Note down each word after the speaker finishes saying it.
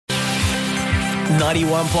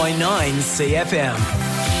91.9 CFM.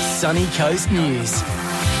 Sunny Coast News.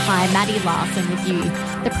 Hi, Maddie Larson with you.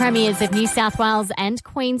 The premiers of New South Wales and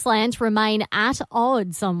Queensland remain at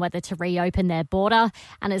odds on whether to reopen their border.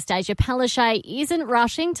 Anastasia Palaszczuk isn't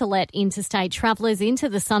rushing to let interstate travellers into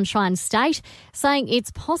the Sunshine State, saying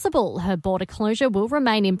it's possible her border closure will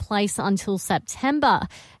remain in place until September.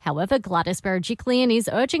 However, Gladys Berejiklian is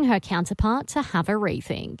urging her counterpart to have a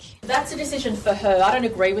rethink. That's a decision for her. I don't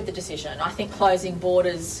agree with the decision. I think closing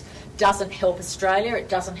borders doesn't help Australia, it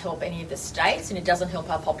doesn't help any of the states, and it doesn't help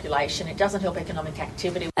our population, it doesn't help economic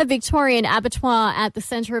activity. A Victorian abattoir at the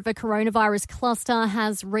centre of a coronavirus cluster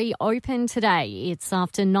has reopened today. It's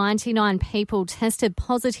after 99 people tested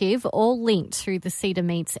positive, all linked to the Cedar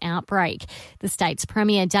Meats outbreak. The state's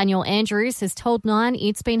Premier Daniel Andrews has told Nine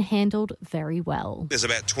it's been handled very well. There's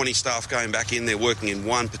about 20 staff going back in. They're working in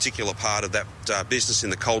one particular part of that business, in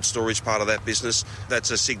the cold storage part of that business. That's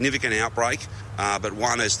a significant outbreak, but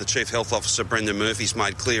one, as the Chief Health Officer Brendan Murphy's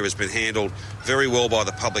made clear, has been handled very well by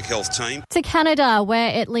the public health team. To Canada, where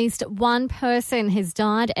at least one person has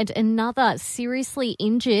died and another seriously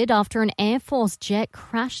injured after an Air Force jet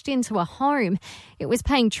crashed into a home. It was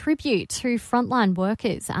paying tribute to frontline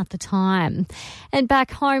workers at the time. And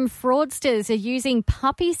back home, fraudsters are using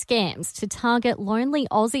puppy scams to target lonely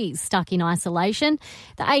Aussies stuck in isolation.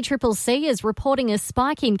 The ACCC is reporting a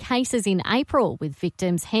spike in cases in April, with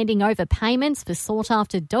victims handing over payments for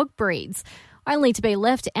sought-after dog breeds, only to be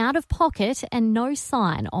left out of pocket and no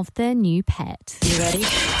sign of their new pet. You ready?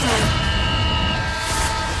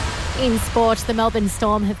 In sport, the Melbourne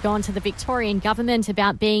Storm have gone to the Victorian government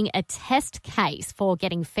about being a test case for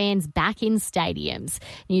getting fans back in stadiums.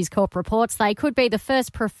 News Corp reports they could be the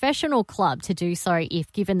first professional club to do so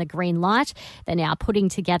if given the green light. They're now putting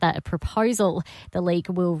together a proposal. The league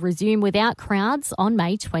will resume without crowds on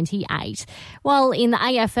May 28. While in the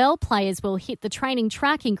AFL, players will hit the training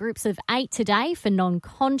track in groups of 8 today for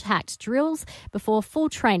non-contact drills before full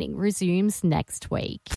training resumes next week.